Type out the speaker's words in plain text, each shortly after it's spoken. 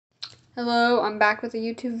Hello, I'm back with a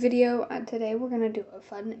YouTube video, and today we're going to do a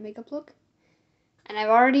fun makeup look. And I've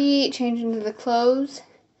already changed into the clothes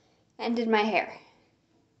and did my hair.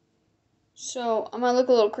 So, I'm going to look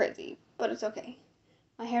a little crazy, but it's okay.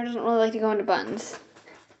 My hair doesn't really like to go into buns,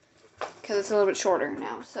 because it's a little bit shorter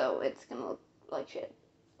now, so it's going to look like shit.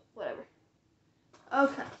 Whatever.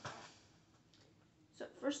 Okay. So,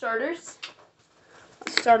 for starters,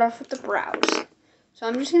 let's start off with the brows. So,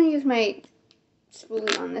 I'm just going to use my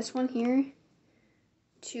spoolie on this one here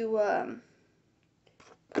to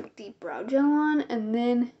put the brow gel on, and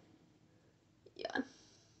then, yeah.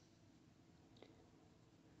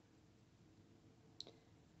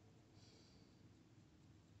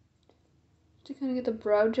 To kind of get the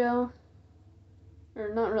brow gel,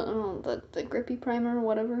 or not really, the grippy primer, or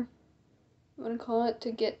whatever you want to call it,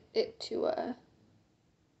 to get it to,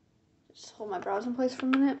 just hold my brows in place for a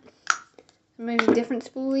minute. I'm going to use a different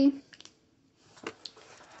spoolie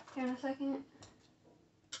here in a second.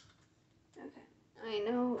 Okay, I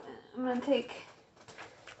know, I'm going to take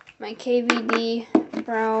my KVD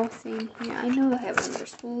brow thing here. I know I have another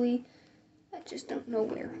spoolie, I just don't know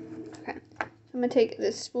where. Okay, so I'm going to take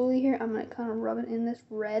this spoolie here, I'm going to kind of rub it in this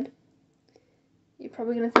red. You're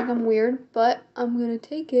probably going to think I'm weird, but I'm going to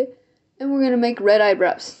take it and we're going to make red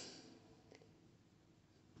eyebrows.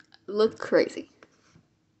 Look crazy.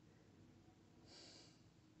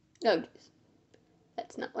 Oh, geez.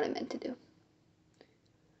 That's not what I meant to do.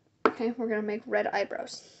 Okay, we're going to make red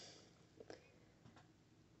eyebrows.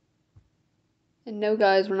 And no,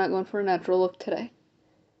 guys, we're not going for a natural look today.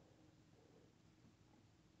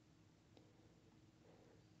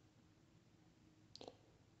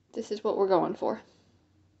 This is what we're going for.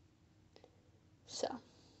 So.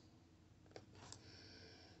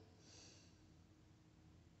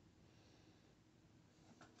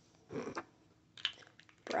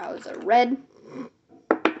 Brows are red.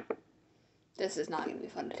 This is not going to be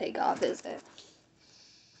fun to take off, is it?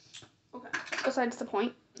 Okay, besides the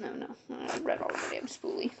point. No, I read all the damn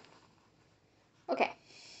spoolie. Okay.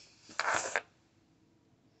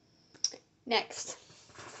 Next.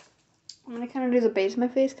 I'm going to kind of do the base of my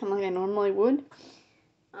face, kind of like I normally would.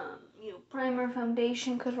 Primer,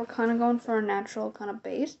 foundation, because we're kind of going for a natural kind of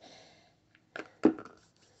base. Like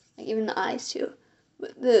even the eyes too.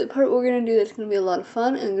 But the part we're going to do that's going to be a lot of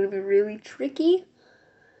fun and going to be really tricky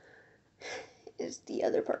is the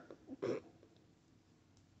other part.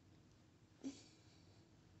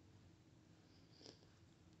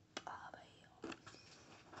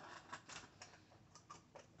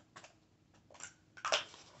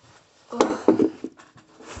 Oh.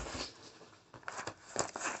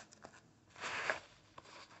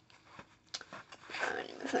 I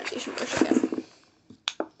need my foundation brush again.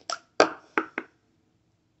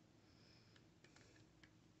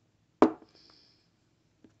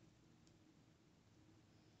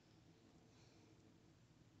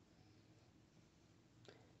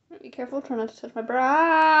 Be careful, try not to touch my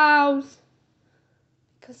brows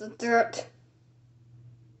because of dirt.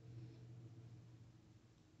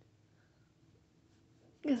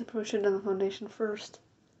 I guess I probably should have done the foundation first.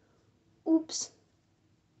 Oops.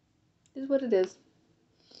 Is what it is.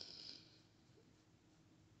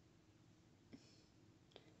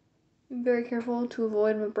 Be very careful to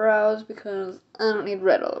avoid my brows because I don't need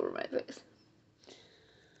red all over my face.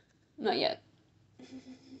 Not yet.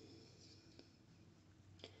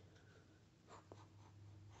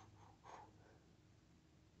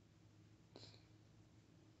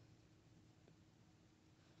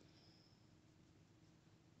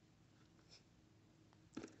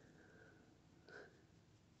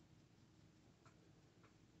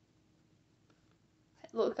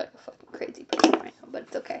 I look like a fucking crazy person right now, but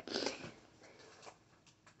it's okay.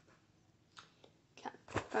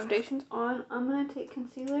 Foundation's on. I'm going to take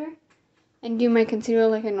concealer and do my concealer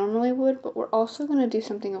like I normally would, but we're also going to do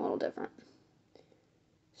something a little different.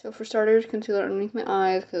 So for starters, concealer underneath my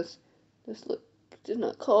eyes because this look did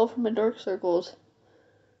not call for my dark circles.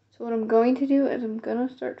 So what I'm going to do is I'm going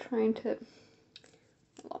to start trying to,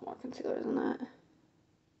 a lot more concealer than that.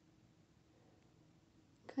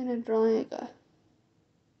 Kind of drawing like a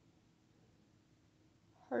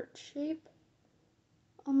heart shape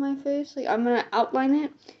on my face. Like I'm going to outline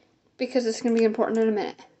it because it's going to be important in a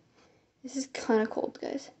minute. This is kind of cold,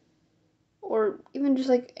 guys. Or even just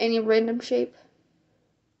like any random shape,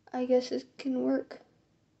 I guess it can work.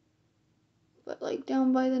 But like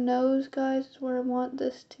down by the nose, guys, is where I want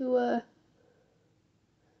this to,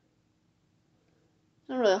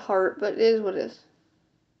 not really a heart, but it is what it is.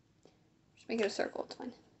 Just make it a circle, it's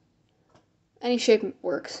fine. Any shape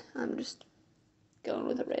works. I'm just going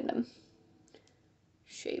with a random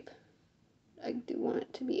shape. I do want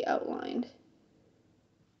it to be outlined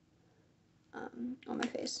on my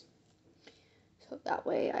face. So that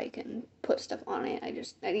way I can put stuff on it.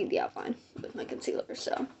 I need the outline with my concealer,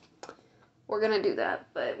 so we're gonna do that.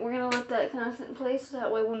 But we're gonna let that kind of sit in place, so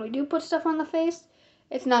that way when we do put stuff on the face,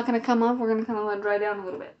 it's not gonna come off. We're gonna kind of let it dry down a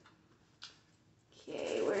little bit.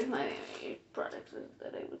 Okay, where's my product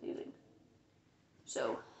that I was using?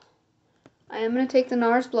 So I am gonna take the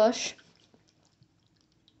NARS blush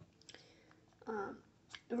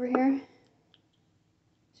over here.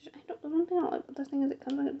 The one thing I don't like about this thing is it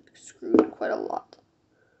comes like screwed quite a lot.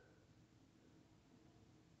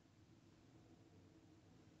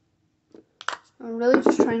 I'm really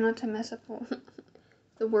just trying not to mess up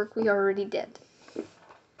the work we already did.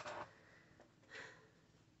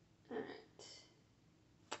 Alright.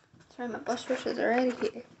 Sorry, my blush brushes are right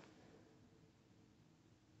here.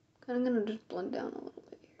 I'm gonna just blend down a little bit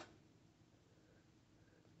here.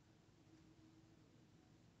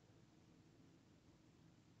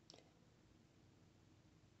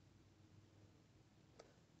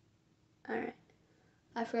 Alright.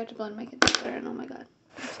 I forgot to blend my concealer in. Oh my god.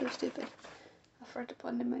 I'm so stupid. I forgot to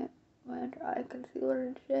blend in my under eye concealer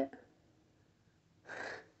and shit.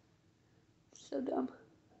 So dumb.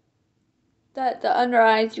 The under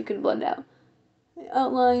eyes you can blend out. The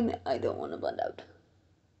outline I don't want to blend out.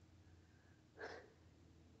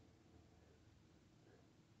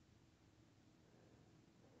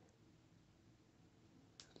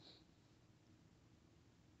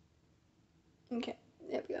 Okay,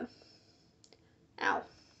 there we go. Ow.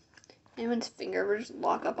 Anyone's finger would just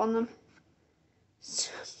lock up on them.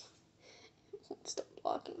 Won't stop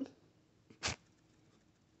blocking.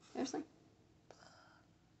 Seriously?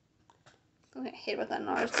 I'm gonna get hit with that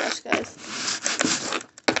NARS brush, guys.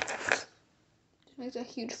 Just makes a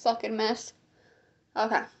huge fucking mess.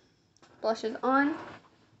 Okay. Blush is on.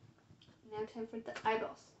 Now time for the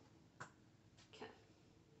eyeballs. Okay.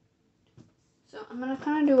 So I'm gonna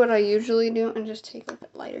kind of do what I usually do and just take like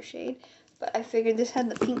a lighter shade. But I figured this had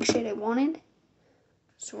the pink shade I wanted.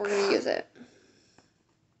 So we're gonna use it.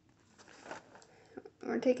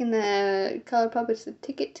 We're taking the ColourPop. It's the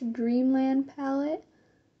Ticket to Dreamland palette.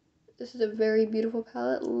 This is a very beautiful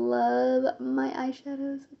palette. Love my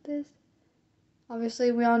eyeshadows with this.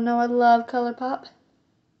 Obviously, we all know I love ColourPop.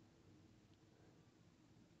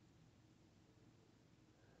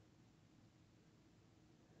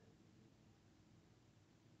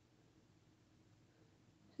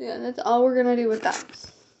 So yeah, that's all we're gonna do with that.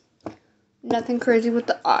 Nothing crazy with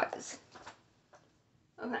the eyes.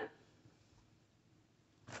 Okay.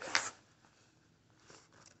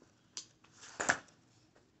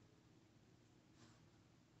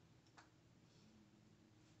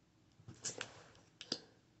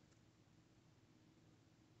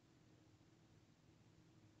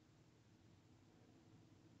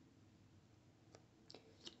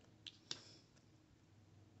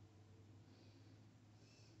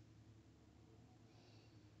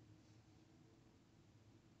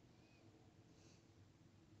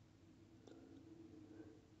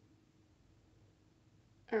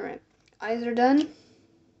 Alright, eyes are done.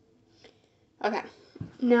 Okay,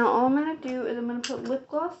 now all I'm going to do is I'm going to put lip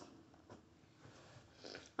gloss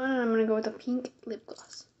on, and I'm going to go with a pink lip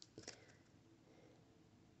gloss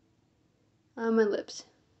on my lips.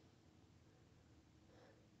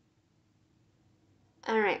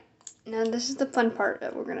 Alright, now this is the fun part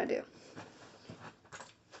that we're going to do.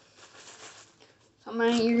 So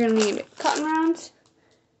you're going to need cotton rounds.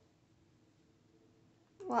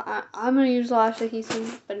 Well, I'm going to use lash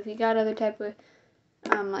adhesive, but if you got other type of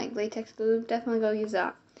like latex glue, definitely go use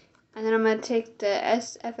that. And then I'm going to take the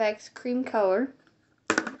SFX cream color.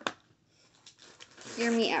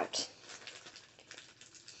 Hear me out.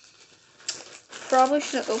 Probably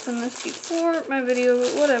should have opened this before my video,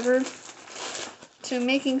 but whatever. To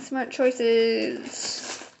making smart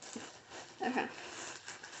choices. Okay.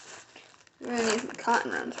 We're going to need some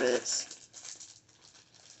cotton rounds for this.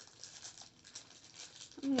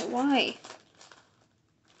 Why?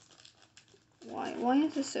 Why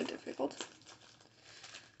is this so difficult?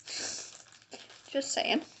 Just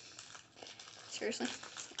saying. Seriously.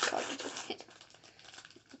 God, just hit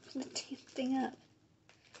the damn thing up.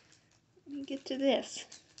 Let me get to this.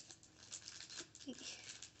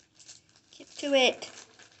 Get to it.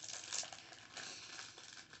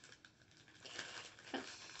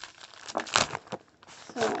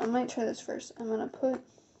 So I might try this first. I'm gonna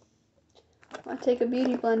take a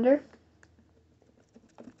beauty blender.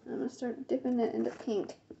 I'm gonna start dipping it into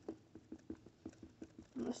pink.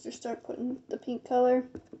 I'm gonna just start putting the pink color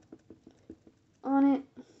on it.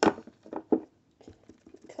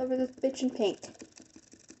 Cover this bitch in pink.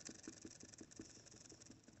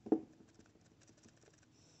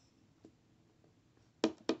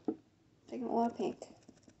 taking a lot of pink.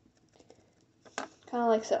 Kind of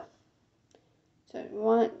like so. So you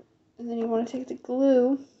want, and then you want to take the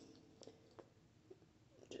glue.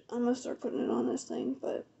 I'm going to start putting it on this thing,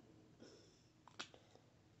 but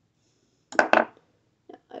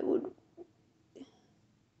I would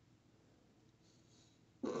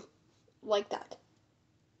like that.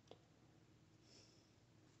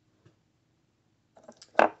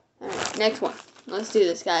 Alright, next one. Let's do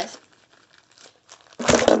this, guys.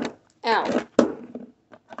 Ow.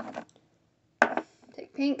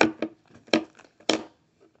 Take pink.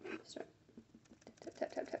 Start.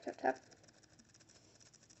 Tap, tap, tap, tap, tap.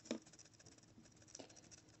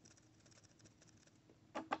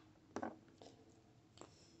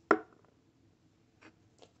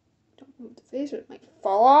 Don't move the face or it might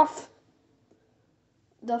fall off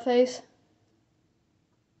the face.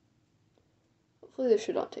 Hopefully this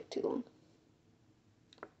should not take too long.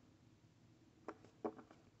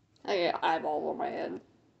 I get eyeballs on my head.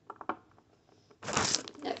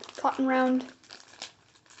 Next, cotton round.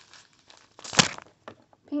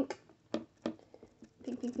 Pink.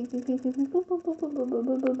 Pink, pink, pink, pink, pink, pink, pink.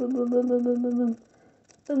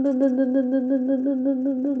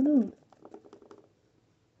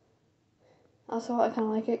 Also, I kind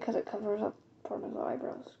of like it because it covers up part of the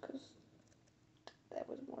eyebrows, because that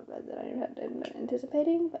was more red than I had been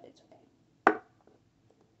anticipating, but it's okay.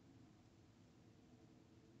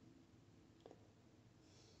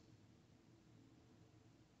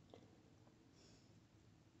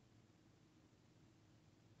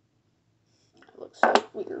 It looks so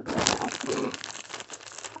weird right now.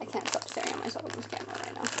 I can't stop staring at myself in this camera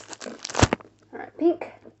right now. Alright, pink.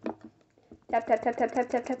 Tap, tap, tap, tap, tap,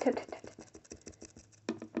 tap, tap, tap, tap.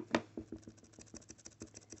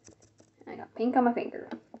 I got pink on my finger.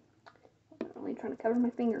 I'm really trying to cover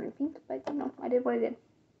my finger in pink, but you know, I did what I did.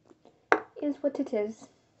 Is what it is.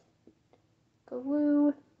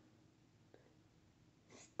 Glue.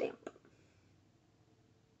 Stamp.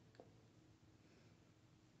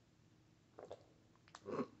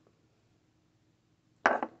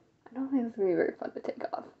 I don't think it's going to be very fun to take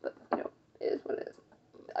off, but you know, it is what it is.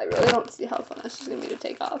 I really don't see how fun this is going to be to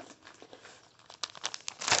take off.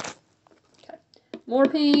 Okay. More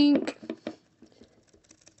pink.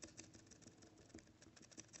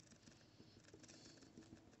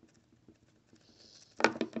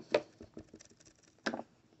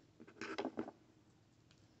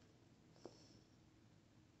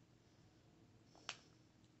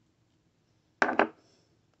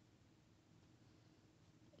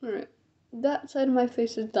 Alright, that side of my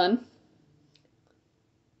face is done.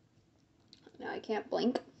 Now I can't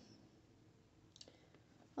blink.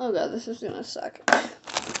 Oh god, this is gonna suck.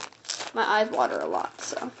 My eyes water a lot,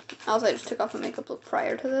 so. Also, I just took off my makeup look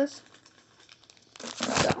prior to this.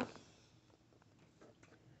 So.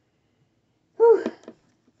 Whew.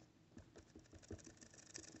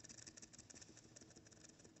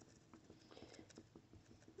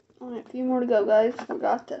 Alright, a few more to go, guys. We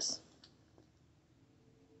got this.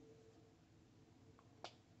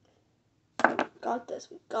 Got this.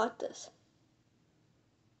 We got this.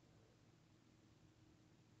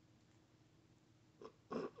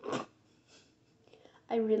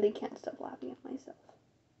 I really can't stop laughing at myself.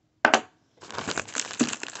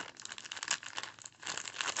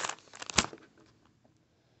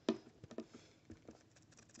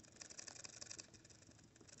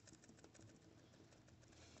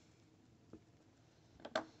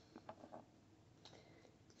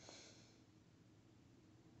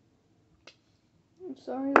 I'm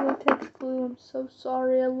sorry, latex glue. I'm so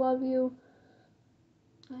sorry. I love you.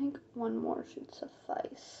 I think one more should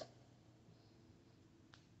suffice.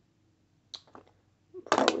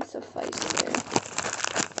 Probably suffice there.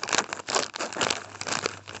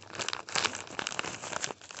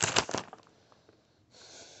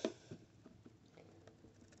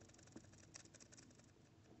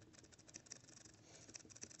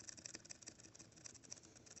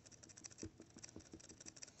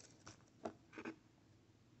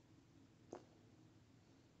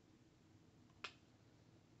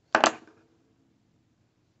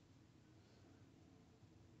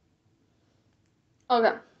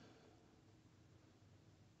 Okay.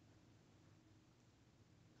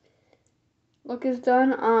 Look is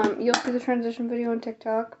done. You'll see the transition video on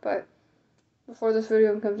TikTok, but before this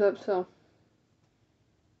video comes up, so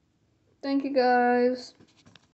thank you guys.